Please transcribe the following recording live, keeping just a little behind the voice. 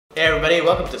Hey everybody,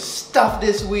 welcome to Stuff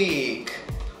This Week!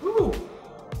 Woo!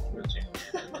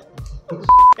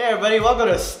 Hey everybody, welcome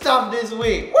to Stuff This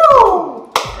Week!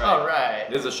 Woo! Alright.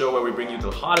 This is a show where we bring you the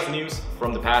hottest news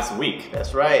from the past week.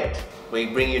 That's right. We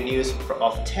bring you news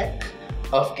of tech,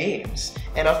 of games,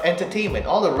 and of entertainment.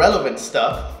 All the relevant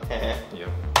stuff. Yeah.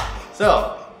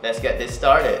 So, let's get this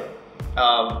started.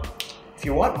 If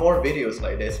you want more videos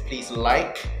like this, please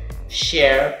like,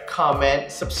 share, comment,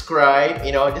 subscribe,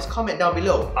 just comment down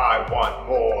below. I want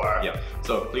more. Yeah.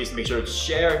 So please make sure to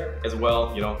share as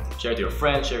well, share it to your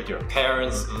friends, share it to your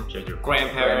parents, share it to your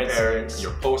grandparents,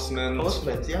 your postmen.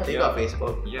 Postmen, yeah, they got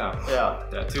Facebook. Yeah. Yeah.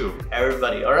 That too.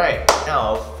 Everybody. Alright.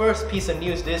 Now, first piece of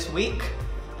news this week,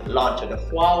 the launch of the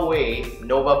Huawei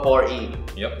Nova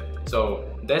 4e. Yep. So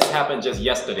this happened just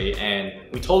yesterday and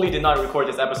we totally did not record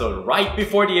this episode right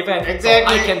before the event.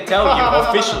 Exactly. So I can tell you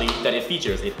officially that it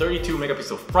features a 32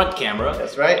 megapixel front camera.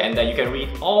 That's right. And that you can read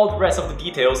all the rest of the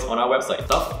details on our website,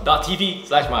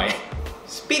 stuff.tv/my.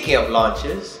 Speaking of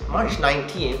launches, March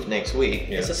 19th next week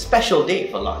is a special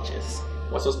day for launches.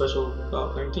 What's so special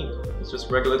about 19th? It's just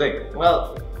a regular day.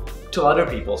 Well, to other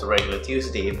people it's a regular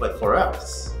Tuesday, but for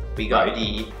us, we got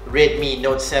the Redmi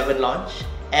Note 7 launch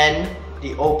and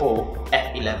the Oppo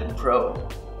F11 Pro.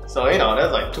 So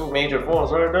that's like two major phones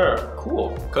right there. Cool,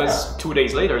 because 2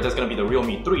 days later there's gonna be the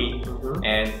Realme 3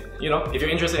 and if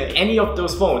you're interested in any of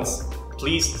those phones,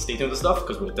 please stay tuned to Stuff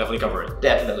because we'll definitely cover it.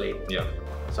 Definitely. Yeah.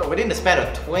 So within the span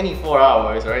of 24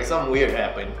 hours, right, something weird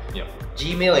happened. Yeah.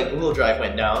 Gmail and Google Drive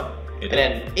went down. And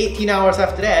then 18 hours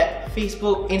after that,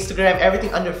 Facebook, Instagram,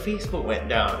 everything under Facebook went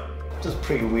down. Which is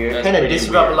pretty weird. Kind of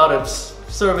disrupt a lot of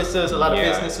services, a lot of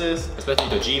businesses. Especially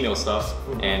the Gmail stuff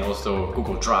and also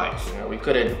Google Drive. We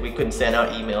couldn't send out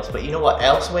emails, but you know what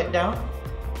else went down?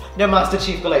 The Master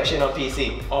Chief Collection on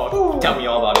PC. Oh, tell me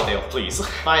all about it, Dale, please.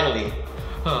 Finally,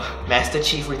 Master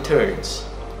Chief returns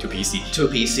to PC. To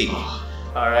PC.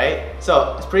 Alright,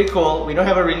 so it's pretty cool. We don't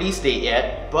have a release date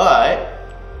yet, but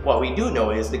what we do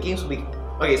know is the games will be...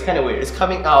 Okay, it's kind of weird. It's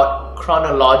coming out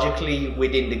chronologically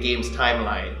within the game's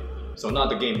timeline. So not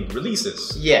the game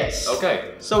releases? Yes.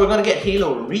 Okay. So we're gonna get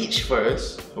Halo Reach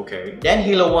first. Okay. Then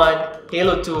Halo 1,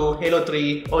 Halo 2, Halo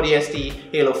 3,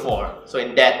 ODST, Halo 4. So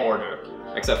in that order.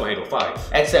 Except for Halo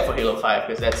 5. Except for Halo 5,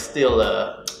 because that's still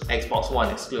a Xbox One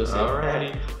exclusive.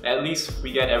 Alrighty. At least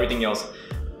we get everything else,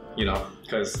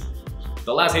 because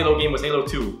the last Halo game was Halo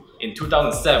 2 in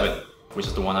 2007, which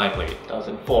is the one I played.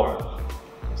 2004.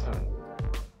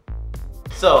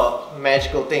 So,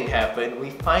 magical thing happened.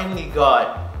 We finally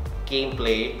got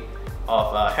gameplay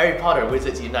of Harry Potter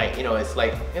Wizards Unite. It's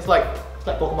like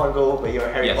Pokemon Go, but you're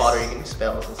Harry Potter, you can do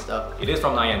spells and stuff. It is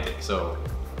from Niantic, so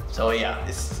yeah,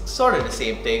 it's sort of the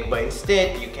same thing, but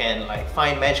instead you can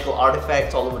find magical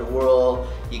artifacts all over the world.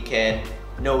 You can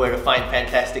know where to find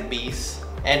fantastic beasts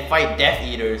and fight Death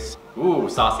Eaters. Ooh,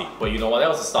 saucy. But you know what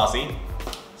else is saucy?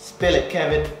 Spill it,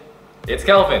 Kevin. It's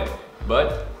Kelvin,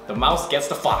 but the mouse gets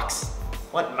the fox.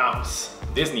 What mouse?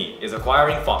 Disney is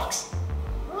acquiring Fox.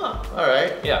 Oh,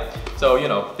 alright. Yeah, so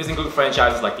this includes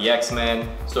franchises like the X-Men,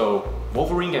 so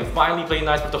Wolverine can finally play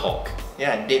nice with the Hulk.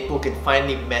 Yeah, and Deadpool can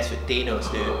finally mess with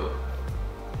Thanos, dude.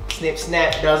 Snip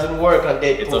snap doesn't work on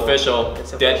Deadpool. It's official.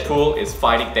 Deadpool is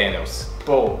fighting Thanos.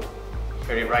 Boom.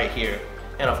 Heard it right here.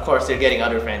 And of course they're getting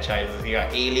other franchises. You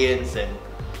got Aliens and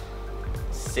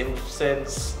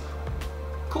Simpsons.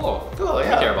 Cool,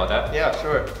 yeah. I care about that. Yeah,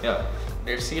 sure. Yeah.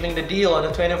 They're sealing the deal on the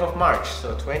 20th of March.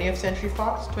 So 20th Century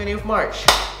Fox, 20th of March.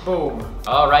 Boom.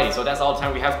 Alrighty, so that's all the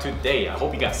time we have today. I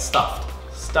hope you got stuffed.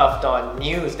 Stuffed on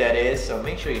news, that is. So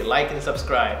make sure you like and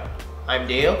subscribe. I'm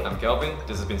Dale. I'm Kelvin.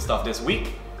 This has been Stuff This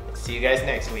Week. See you guys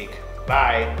next week.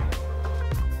 Bye.